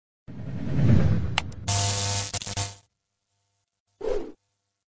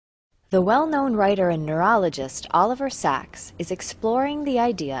The well-known writer and neurologist Oliver Sacks is exploring the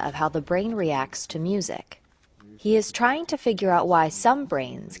idea of how the brain reacts to music. He is trying to figure out why some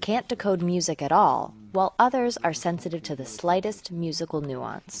brains can't decode music at all, while others are sensitive to the slightest musical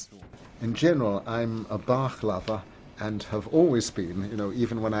nuance. In general, I'm a Bach lover and have always been,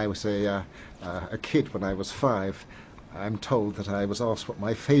 even when I was a kid, when I was 5. I'm told that I was asked what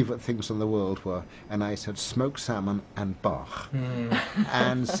my favourite things in the world were, and I said smoked salmon and Bach.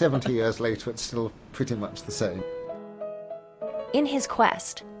 And 70 years later, it's still pretty much the same. In his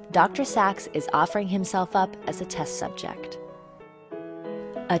quest, Dr. Sacks is offering himself up as a test subject.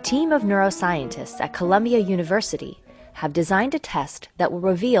 A team of neuroscientists at Columbia University have designed a test that will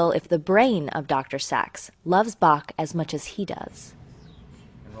reveal if the brain of Dr. Sacks loves Bach as much as he does.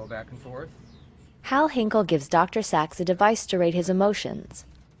 And roll back and forth. Hal Hinkle gives Dr. Sacks a device to rate his emotions,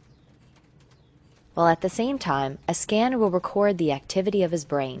 while at the same time, a scan will record the activity of his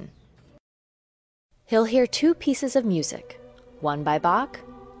brain. He'll hear 2 pieces of music, one by Bach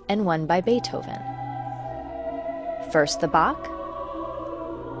and one by Beethoven. First the Bach,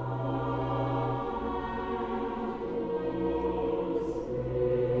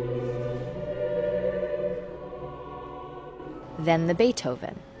 then the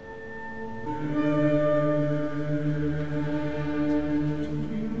Beethoven.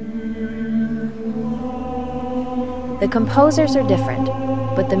 The composers are different,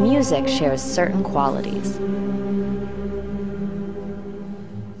 but the music shares certain qualities.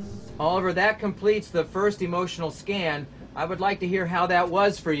 Oliver, that completes the first emotional scan. I would like to hear how that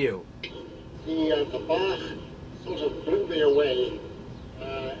was for you. The Bach sort of blew me away,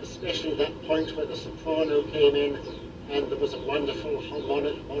 especially that point where the soprano came in and there was a wonderful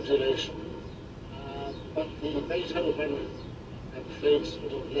harmonic modulation. But the Beethoven, I'm afraid,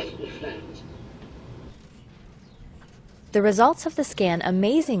 sort of left me flat. The results of the scan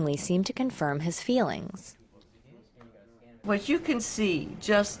amazingly seem to confirm his feelings. What you can see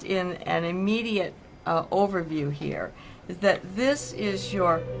just in an immediate overview here is that this is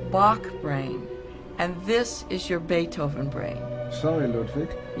your Bach brain and this is your Beethoven brain. Sorry, Ludwig.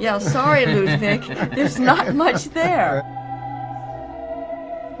 Yeah, sorry, Ludwig. There's not much there.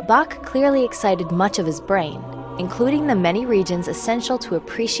 Bach clearly excited much of his brain, including the many regions essential to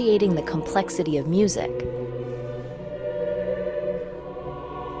appreciating the complexity of music.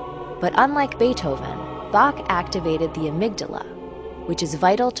 But unlike Beethoven, Bach activated the amygdala, which is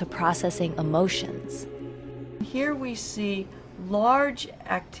vital to processing emotions. Here we see large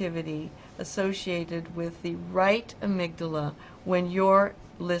activity associated with the right amygdala when you're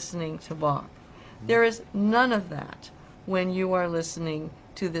listening to Bach. There is none of that when you are listening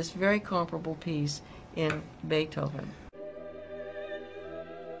to this very comparable piece in Beethoven.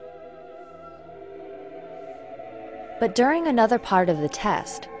 But during another part of the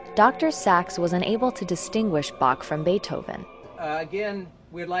test, Dr. Sacks was unable to distinguish Bach from Beethoven. Again,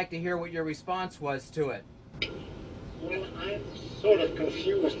 we'd like to hear what your response was to it. Well, I'm sort of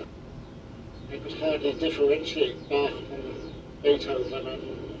confused. I could hardly differentiate Bach from Beethoven,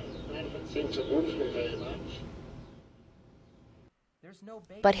 and none of it seemed to move me very much.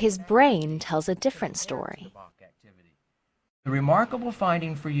 But his brain tells a different story. The remarkable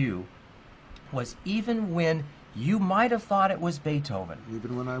finding for you was even when you might have thought it was Beethoven,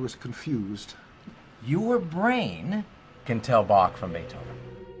 Even when I was confused. your brain can tell Bach from Beethoven.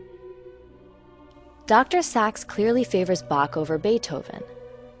 Dr. Sacks clearly favors Bach over Beethoven.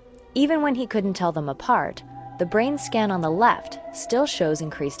 Even when he couldn't tell them apart, the brain scan on the left still shows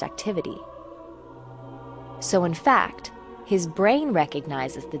increased activity. So in fact, his brain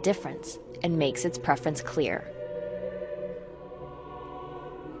recognizes the difference and makes its preference clear.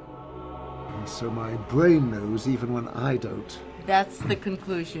 And so my brain knows even when I don't. That's the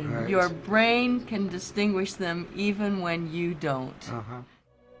conclusion. Right. Your brain can distinguish them even when you don't. Uh-huh.